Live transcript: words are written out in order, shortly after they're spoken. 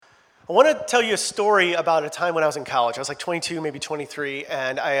I want to tell you a story about a time when I was in college. I was like 22, maybe 23,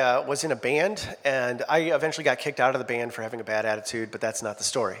 and I was in a band, and I eventually got kicked out of the band for having a bad attitude, but that's not the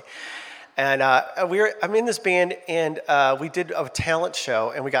story. And I'm in this band, and we did a talent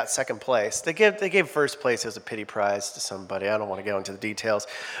show, and we got second place. They gave first place as a pity prize to somebody. I don't want to go into the details.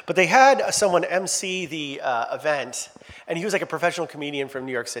 But they had someone MC the event, and he was like a professional comedian from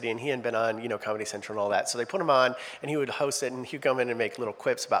New York City, and he had been on, Comedy Central and all that. So they put him on, and he would host it, and he'd come in and make little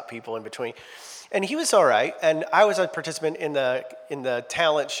quips about people in between. And he was all right, and I was a participant in the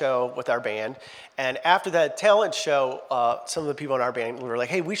talent show with our band. And after that talent show, some of the people in our band were like,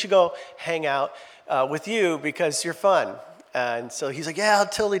 "Hey, we should go hang out with you because you're fun." And so he's like, "Yeah, I'll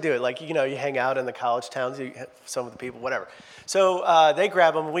totally do it." Like, you hang out in the college towns, some of the people, whatever. So they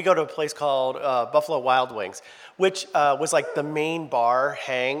grab him, and we go to a place called Buffalo Wild Wings, which was like the main bar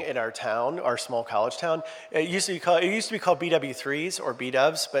hang in our town, our small college town. It used to be called BW3s or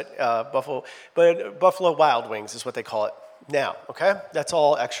B-Dubs, but Buffalo Wild Wings is what they call it now. Okay, that's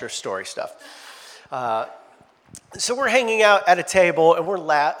all extra story stuff. So we're hanging out at a table, and we're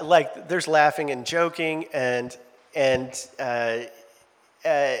there's laughing and joking, and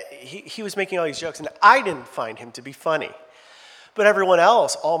he was making all these jokes, and I didn't find him to be funny. But everyone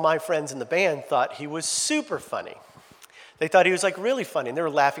else, all my friends in the band, thought he was super funny. They thought he was like really funny, and they were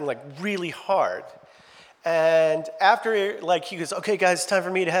laughing like really hard. And after he goes, "Okay, guys, it's time for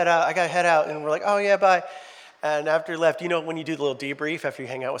me to head out. I gotta head out." And we're like, "Oh yeah, bye." And after he left, when you do the little debrief after you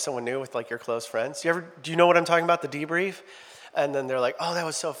hang out with someone new with like your close friends? Do you know what I'm talking about, the debrief? And then they're like, "Oh, that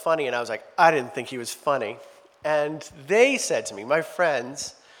was so funny." And I was like, "I didn't think he was funny." And they said to me, my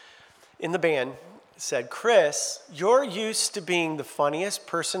friends in the band said, "Chris, you're used to being the funniest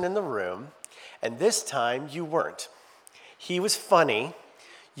person in the room, and this time you weren't. He was funny.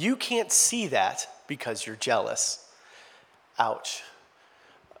 You can't see that because you're jealous." Ouch.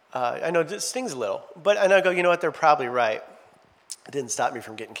 I know this stings a little, and I go, you know what, they're probably right. It didn't stop me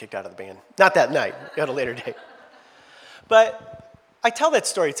from getting kicked out of the band. Not that night, at a later date. But I tell that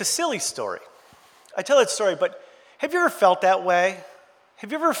story. It's a silly story. I tell that story, but have you ever felt that way?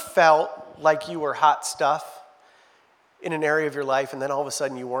 Have you ever felt like you were hot stuff in an area of your life, and then all of a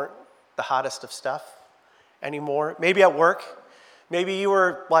sudden you weren't the hottest of stuff anymore? Maybe at work. Maybe you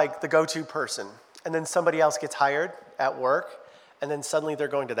were like the go-to person, and then somebody else gets hired at work, and then suddenly they're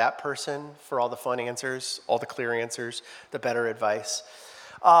going to that person for all the fun answers, all the clear answers, the better advice.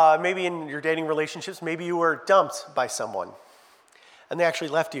 Maybe in your dating relationships, maybe you were dumped by someone, and they actually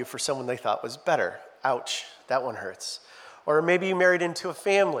left you for someone they thought was better. Ouch, that one hurts. Or maybe you married into a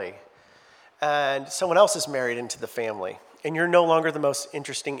family, and someone else is married into the family, and you're no longer the most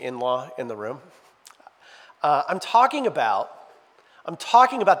interesting in-law in the room. I'm talking about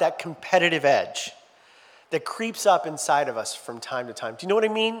that competitive edge that creeps up inside of us from time to time. Do you know what I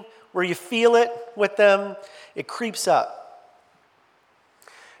mean? Where you feel it with them, it creeps up.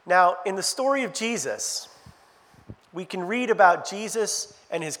 Now, in the story of Jesus, we can read about Jesus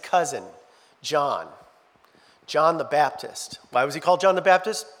and his cousin, John the Baptist. Why was he called John the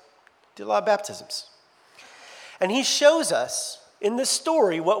Baptist? Did a lot of baptisms. And he shows us in this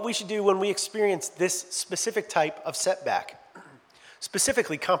story what we should do when we experience this specific type of setback,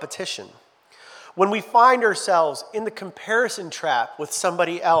 specifically competition. When we find ourselves in the comparison trap with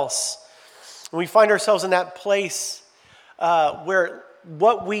somebody else, when we find ourselves in that place where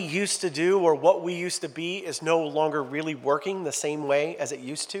what we used to do or what we used to be is no longer really working the same way as it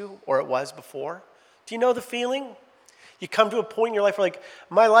used to or it was before. Do you know the feeling? You come to a point in your life where like,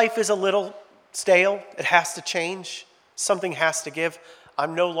 my life is a little stale. It has to change. Something has to give.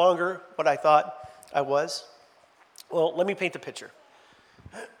 I'm no longer what I thought I was. Well, let me paint the picture.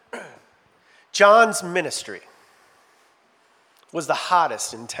 John's ministry was the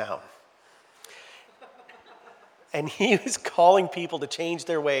hottest in town. And he was calling people to change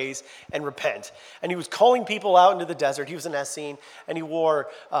their ways and repent. And he was calling people out into the desert. He was an Essene, and he wore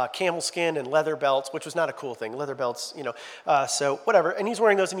camel skin and leather belts, which was not a cool thing. Leather belts, so whatever. And he's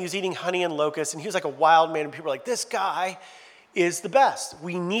wearing those, and he was eating honey and locusts, and he was like a wild man. And people were like, this guy is the best.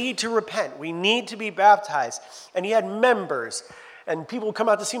 We need to repent. We need to be baptized. And he had members, and people would come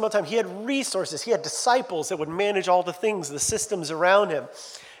out to see him all the time. He had resources. He had disciples that would manage all the things, the systems around him.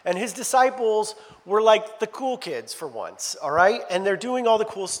 And his disciples were like the cool kids for once, all right? And they're doing all the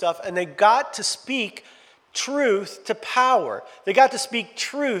cool stuff, and they got to speak truth to power. They got to speak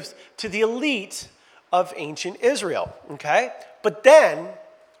truth to the elite of ancient Israel, okay? But then,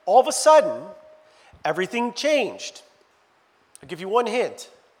 all of a sudden, everything changed. I'll give you one hint.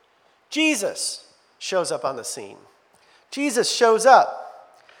 Jesus shows up on the scene. Jesus shows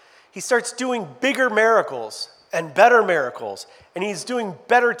up. He starts doing bigger miracles and better miracles, and he's doing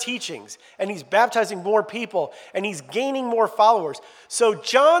better teachings, and he's baptizing more people, and he's gaining more followers. So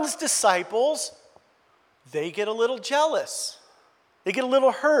John's disciples, they get a little jealous. They get a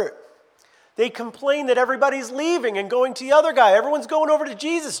little hurt. They complain that everybody's leaving and going to the other guy. Everyone's going over to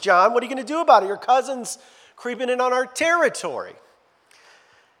Jesus, John. What are you going to do about it? Your cousin's creeping in on our territory.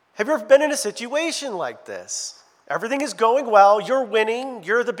 Have you ever been in a situation like this? Everything is going well. You're winning.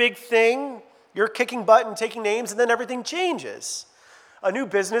 You're the big thing. You're kicking butt and taking names, and then everything changes. A new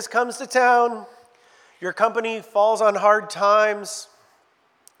business comes to town. Your company falls on hard times.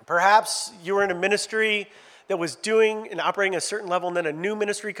 Perhaps you were in a ministry that was doing and operating a certain level, and then a new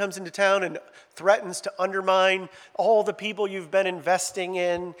ministry comes into town and threatens to undermine all the people you've been investing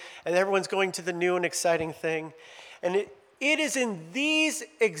in, and everyone's going to the new and exciting thing. And it is in these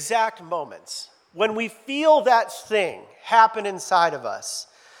exact moments when we feel that thing happen inside of us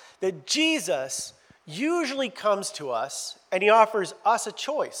that Jesus usually comes to us and he offers us a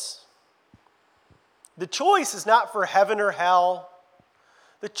choice. The choice is not for heaven or hell.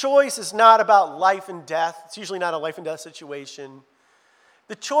 The choice is not about life and death. It's usually not a life and death situation.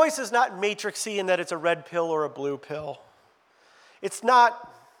 The choice is not matrixy in that it's a red pill or a blue pill. It's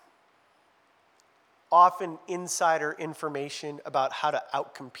not often insider information about how to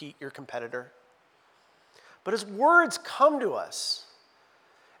outcompete your competitor. But his words come to us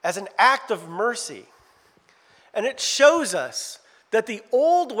as an act of mercy. And it shows us that the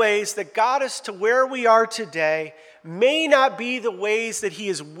old ways that got us to where we are today may not be the ways that he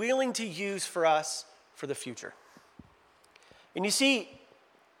is willing to use for us for the future. And you see,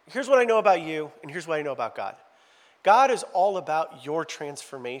 here's what I know about you, and here's what I know about God. God is all about your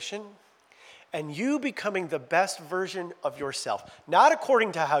transformation and you becoming the best version of yourself. Not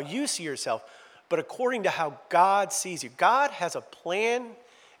according to how you see yourself, but according to how God sees you. God has a plan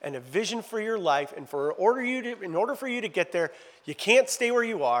and a vision for your life, and in order for you to get there, you can't stay where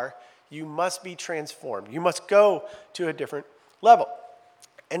you are. You must be transformed. You must go to a different level.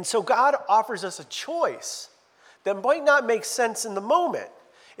 And so God offers us a choice that might not make sense in the moment.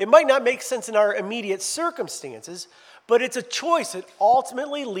 It might not make sense in our immediate circumstances, but it's a choice that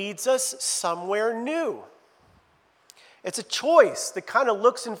ultimately leads us somewhere new. It's a choice that kind of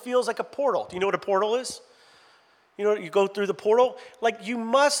looks and feels like a portal. Do you know what a portal is? You know, you go through the portal. Like, you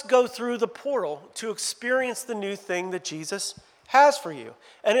must go through the portal to experience the new thing that Jesus has for you.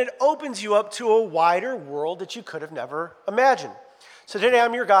 And it opens you up to a wider world that you could have never imagined. So today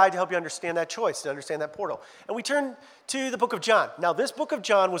I'm your guide to help you understand that choice, to understand that portal. And we turn to the book of John. Now, this book of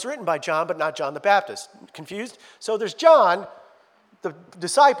John was written by John, but not John the Baptist. Confused? So there's John, the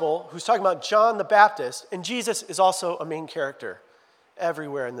disciple, who's talking about John the Baptist, and Jesus is also a main character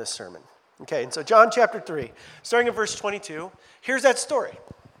everywhere in this sermon. Okay, and so John chapter 3, starting in verse 22, here's that story.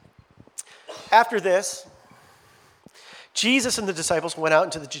 After this, Jesus and the disciples went out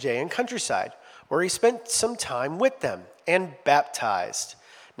into the Judean countryside, where he spent some time with them and baptized.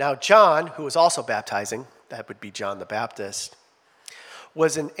 Now John, who was also baptizing, that would be John the Baptist,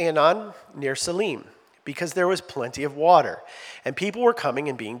 was in Aenon near Salim, because there was plenty of water, and people were coming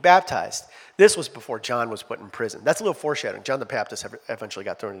and being baptized. This was before John was put in prison. That's a little foreshadowing. John the Baptist eventually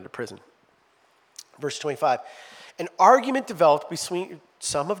got thrown into prison. Verse 25, an argument developed between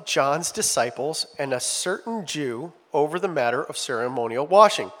some of John's disciples and a certain Jew over the matter of ceremonial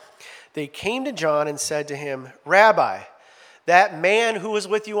washing. They came to John and said to him, Rabbi, that man who was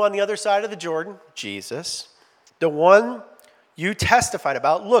with you on the other side of the Jordan, Jesus, the one you testified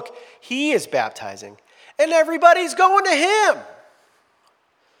about, look, he is baptizing, and everybody's going to him.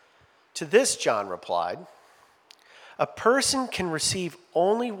 To this, John replied, a person can receive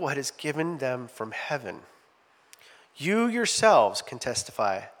only what is given them from heaven. You yourselves can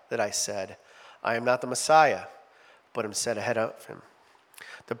testify that I said, I am not the Messiah, but am sent ahead of him.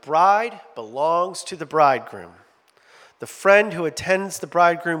 The bride belongs to the bridegroom. The friend who attends the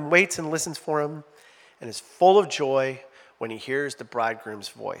bridegroom waits and listens for him and is full of joy when he hears the bridegroom's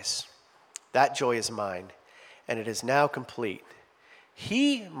voice. That joy is mine, and it is now complete.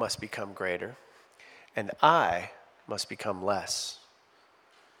 He must become greater, and I must become less.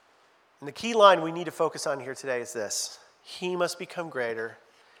 And the key line we need to focus on here today is this. He must become greater,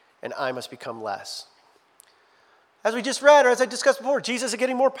 and I must become less. As we just read, or as I discussed before, Jesus is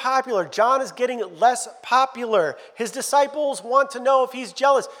getting more popular. John is getting less popular. His disciples want to know if he's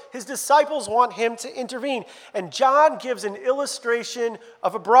jealous. His disciples want him to intervene. And John gives an illustration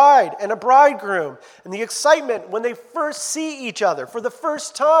of a bride and a bridegroom and the excitement when they first see each other for the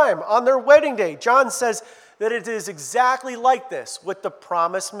first time on their wedding day. John says that it is exactly like this with the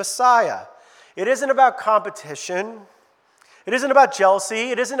promised Messiah. It isn't about competition. It isn't about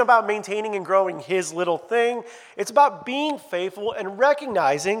jealousy. It isn't about maintaining and growing his little thing. It's about being faithful and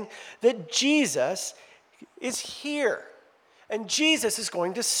recognizing that Jesus is here. And Jesus is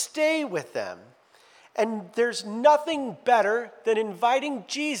going to stay with them. And there's nothing better than inviting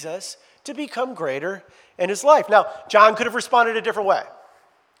Jesus to become greater in his life. Now, John could have responded a different way.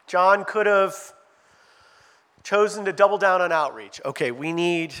 John could have chosen to double down on outreach. Okay, we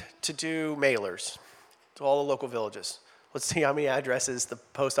need to do mailers to all the local villages. Let's see how many addresses the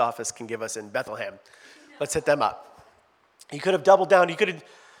post office can give us in Bethlehem. Let's hit them up. He could have doubled down. He could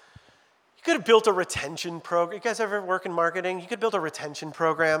have built a retention program. You guys ever work in marketing? You could build a retention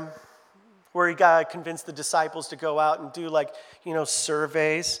program where he got convinced the disciples to go out and do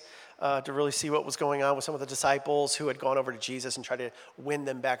surveys to really see what was going on with some of the disciples who had gone over to Jesus and try to win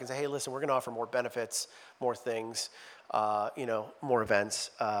them back and say, hey, listen, we're going to offer more benefits, more things, more events,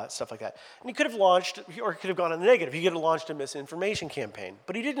 stuff like that. And he could have launched, or he could have gone on the negative. He could have launched a misinformation campaign.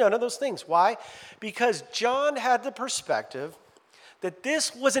 But he did none of those things. Why? Because John had the perspective that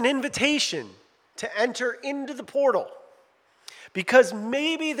this was an invitation to enter into the portal. Because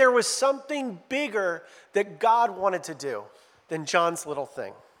maybe there was something bigger that God wanted to do than John's little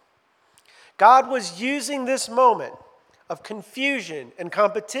thing. God was using this moment of confusion and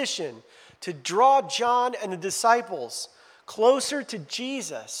competition to draw John and the disciples closer to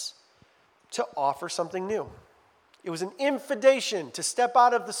Jesus to offer something new. It was an invitation to step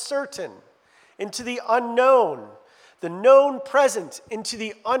out of the certain into the unknown, the known present into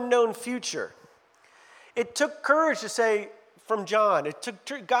the unknown future. It took courage to say from John,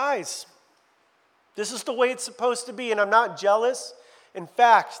 guys, this is the way it's supposed to be, and I'm not jealous. In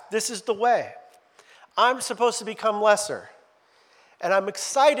fact, this is the way. I'm supposed to become lesser, and I'm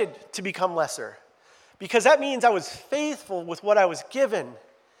excited to become lesser because that means I was faithful with what I was given,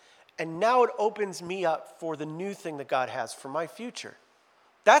 and now it opens me up for the new thing that God has for my future.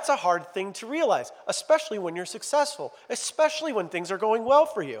 That's a hard thing to realize, especially when you're successful, especially when things are going well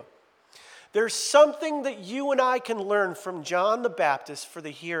for you. There's something that you and I can learn from John the Baptist for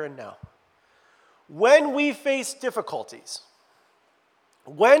the here and now. When we face difficulties,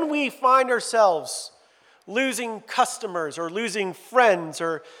 when we find ourselves losing customers or losing friends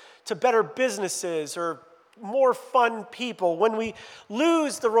or to better businesses or more fun people, when we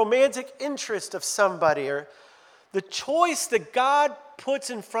lose the romantic interest of somebody, or the choice that God puts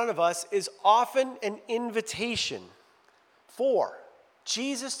in front of us is often an invitation for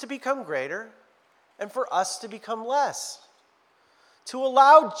Jesus to become greater and for us to become less. To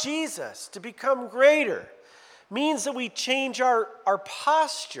allow Jesus to become greater means that we change our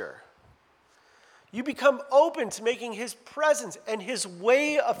posture. You become open to making his presence and his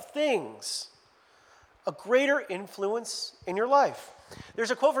way of things a greater influence in your life.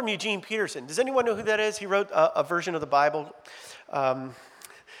 There's a quote from Eugene Peterson. Does anyone know who that is? He wrote a version of the Bible. And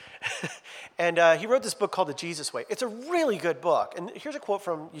he wrote this book called The Jesus Way. It's a really good book. And here's a quote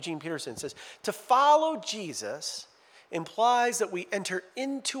from Eugene Peterson. It says, "To follow Jesus implies that we enter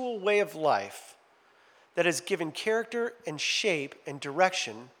into a way of life that is given character and shape and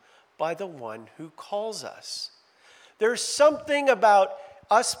direction by the one who calls us." There's something about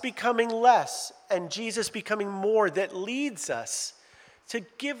us becoming less and Jesus becoming more that leads us to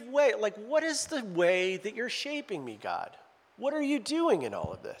give way. Like, what is the way that you're shaping me, God? What are you doing in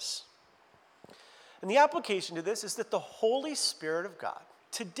all of this? And the application to this is that the Holy Spirit of God,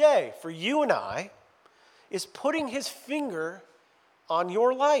 today, for you and I, is putting his finger on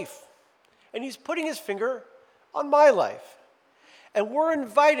your life. And he's putting his finger on my life. And we're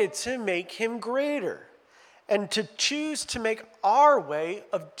invited to make him greater and to choose to make our way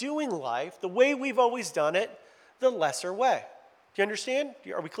of doing life, the way we've always done it, the lesser way. Do you understand?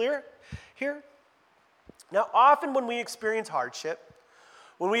 Are we clear here? Now, often when we experience hardship,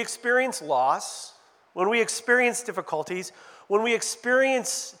 when we experience loss, when we experience difficulties, when we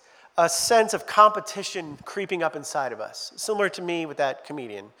experience a sense of competition creeping up inside of us, similar to me with that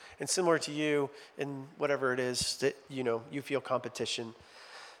comedian, and similar to you in whatever it is that you feel competition,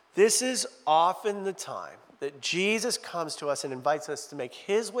 this is often the time that Jesus comes to us and invites us to make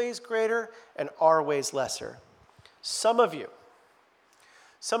his ways greater and our ways lesser. Some of you,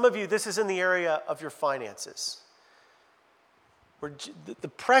 this is in the area of your finances. Where the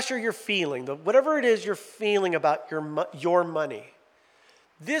pressure you're feeling, whatever it is you're feeling about your money,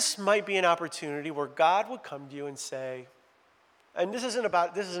 this might be an opportunity where God would come to you and say, and this isn't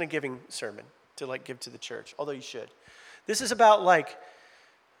a giving sermon to give to the church, although you should. This is about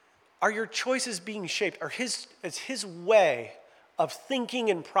are your choices being shaped? Is his way of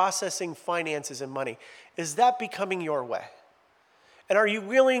thinking and processing finances and money, is that becoming your way? And are you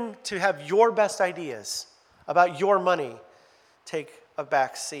willing to have your best ideas about your money take a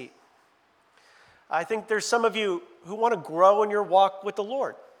back seat. I think there's some of you who want to grow in your walk with the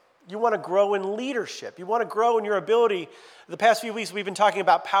Lord. You want to grow in leadership. You want to grow in your ability. The past few weeks we've been talking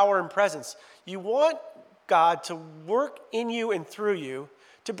about power and presence. You want God to work in you and through you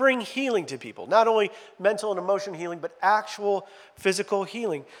to bring healing to people. Not only mental and emotional healing, but actual physical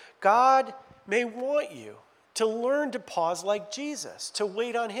healing. God may want you to learn to pause like Jesus, to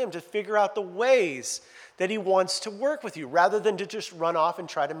wait on him, to figure out the ways that he wants to work with you, rather than to just run off and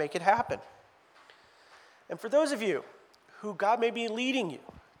try to make it happen. And for those of you who God may be leading you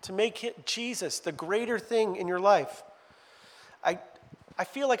to make Jesus the greater thing in your life, I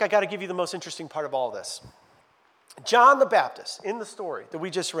feel like I got to give you the most interesting part of all this. John the Baptist, in the story that we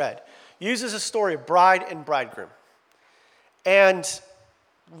just read, uses a story of bride and bridegroom. And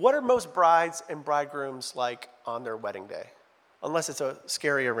what are most brides and bridegrooms like on their wedding day? Unless it's a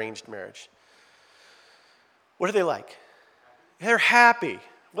scary arranged marriage. What are they like? They're happy.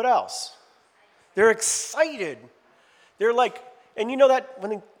 What else? They're excited. They're like, and you know that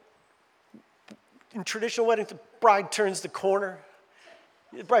when in traditional weddings, the bride turns the corner.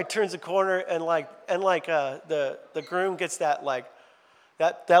 The bride turns the corner and the groom gets that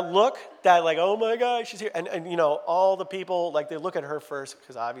look, that like, oh my God, she's here. And you know, all the people, like, they look at her first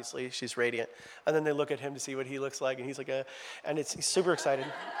because obviously she's radiant. And then they look at him to see what he looks like. And he's like, he's super excited.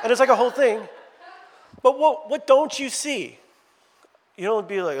 And it's like a whole thing. But what don't you see? You don't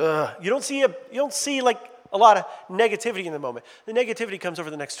be like, ugh. You don't see like a lot of negativity in the moment. The negativity comes over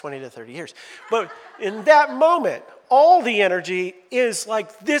the next 20 to 30 years. But in that moment, all the energy is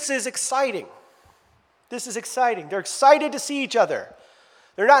like, this is exciting. This is exciting. They're excited to see each other.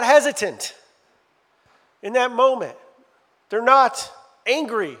 They're not hesitant in that moment. They're not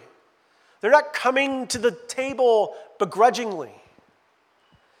angry. They're not coming to the table begrudgingly.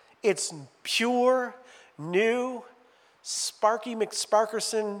 It's pure, new, Sparky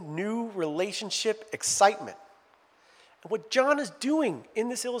McSparkerson, new relationship excitement. And what John is doing in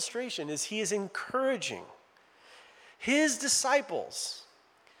this illustration is he is encouraging his disciples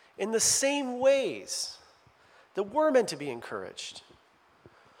in the same ways that we're meant to be encouraged.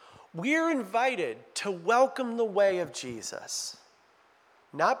 We're invited to welcome the way of Jesus,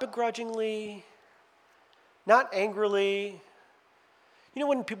 not begrudgingly, not angrily. You know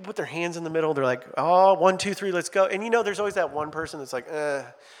when people put their hands in the middle, they're like, oh, 1, 2, 3, let's go. And you know there's always that one person that's like,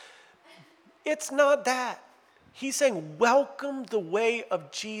 It's not that. He's saying, welcome the way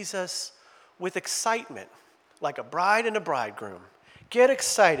of Jesus with excitement, like a bride and a bridegroom. Get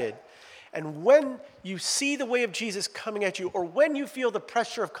excited. And when you see the way of Jesus coming at you, or when you feel the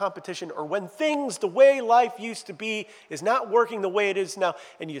pressure of competition, or when things, the way life used to be, is not working the way it is now,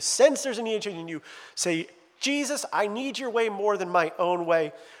 and you sense there's a need change, and you say, Jesus, I need your way more than my own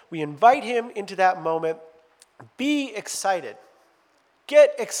way. We invite him into that moment. Be excited.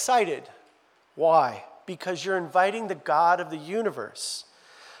 Get excited. Why? Because you're inviting the God of the universe,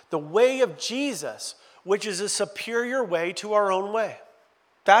 the way of Jesus, which is a superior way to our own way.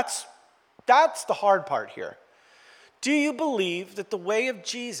 That's the hard part here. Do you believe that the way of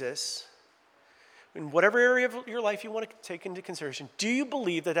Jesus, in whatever area of your life you want to take into consideration, do you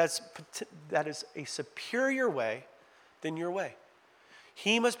believe that that is a superior way than your way?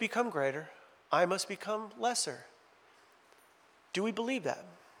 He must become greater, I must become lesser. Do we believe that?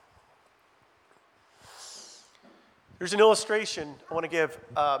 There's an illustration I want to give.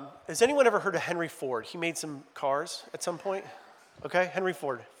 Has anyone ever heard of Henry Ford? He made some cars at some point. Okay, Henry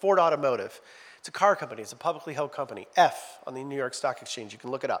Ford, Ford Automotive. It's a car company. It's a publicly held company. F on the New York Stock Exchange. You can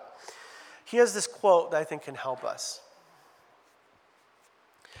look it up. He has this quote that I think can help us.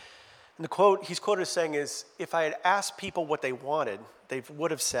 And the quote he's quoted as saying is, if I had asked people what they wanted, they would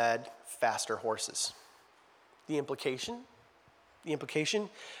have said faster horses. The implication,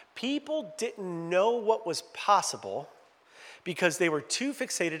 people didn't know what was possible because they were too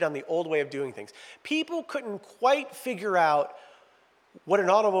fixated on the old way of doing things. People couldn't quite figure out what an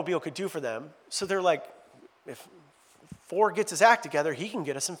automobile could do for them, so they're like, if Ford gets his act together, he can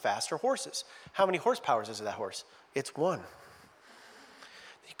get us some faster horses. How many horsepowers is that horse? It's 1.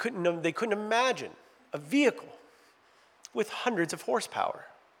 They couldn't imagine a vehicle with hundreds of horsepower.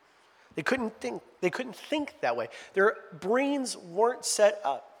 They couldn't think that way. Their brains weren't set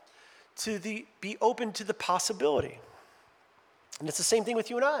up to be open to the possibility. And it's the same thing with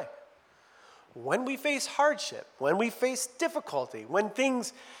you and I. When we face hardship, when we face difficulty, when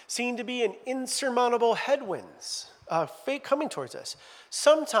things seem to be an insurmountable headwinds coming towards us,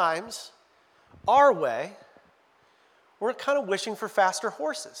 sometimes our way, we're kind of wishing for faster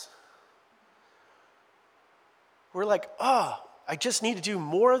horses. We're like, I just need to do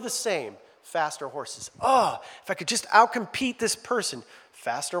more of the same. faster horses. Oh, if I could just outcompete this person,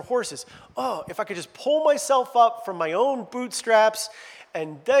 faster horses. Oh, if I could just pull myself up from my own bootstraps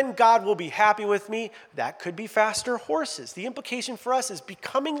and then God will be happy with me, that could be faster horses. The implication for us is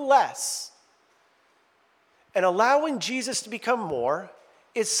becoming less and allowing Jesus to become more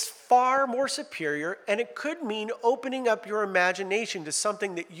is far more superior, and it could mean opening up your imagination to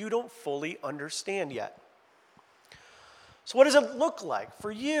something that you don't fully understand yet. So what does it look like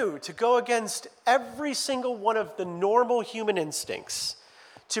for you to go against every single one of the normal human instincts,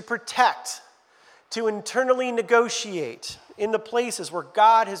 to protect, to internally negotiate in the places where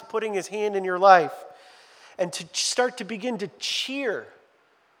God is putting his hand in your life, and to start to begin to cheer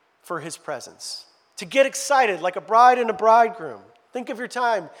for his presence, to get excited like a bride and a bridegroom? Think of your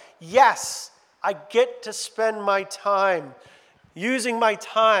time. Yes, I get to spend my time using my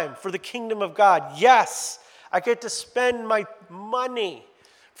time for the kingdom of God. Yes, I get to spend my money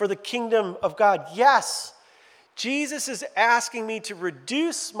for the kingdom of God. Yes, Jesus is asking me to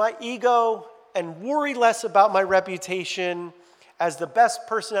reduce my ego and worry less about my reputation as the best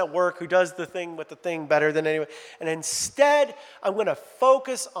person at work who does the thing with the thing better than anyone. And instead, I'm going to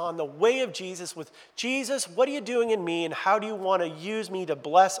focus on the way of Jesus with, Jesus, what are you doing in me and how do you want to use me to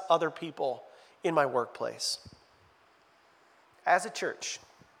bless other people in my workplace? As a church,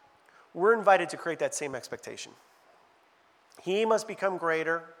 we're invited to create that same expectation. He must become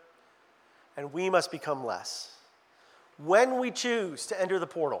greater and we must become less. When we choose to enter the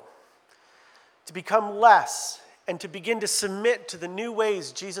portal, to become less, and to begin to submit to the new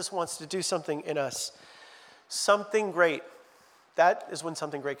ways Jesus wants to do something in us, something great, that is when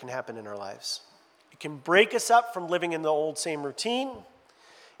something great can happen in our lives. It can break us up from living in the old same routine.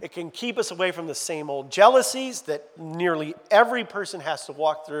 It can keep us away from the same old jealousies that nearly every person has to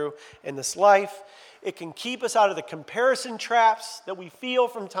walk through in this life. It can keep us out of the comparison traps that we feel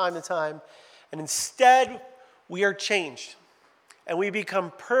from time to time. And instead, we are changed. And we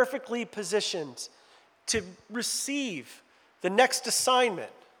become perfectly positioned to receive the next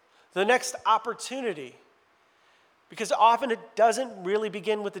assignment, the next opportunity. Because often it doesn't really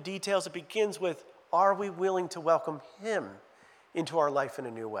begin with the details. It begins with, are we willing to welcome him into our life in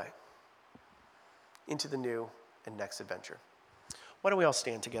a new way, into the new and next adventure? Why don't we all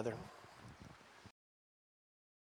stand together?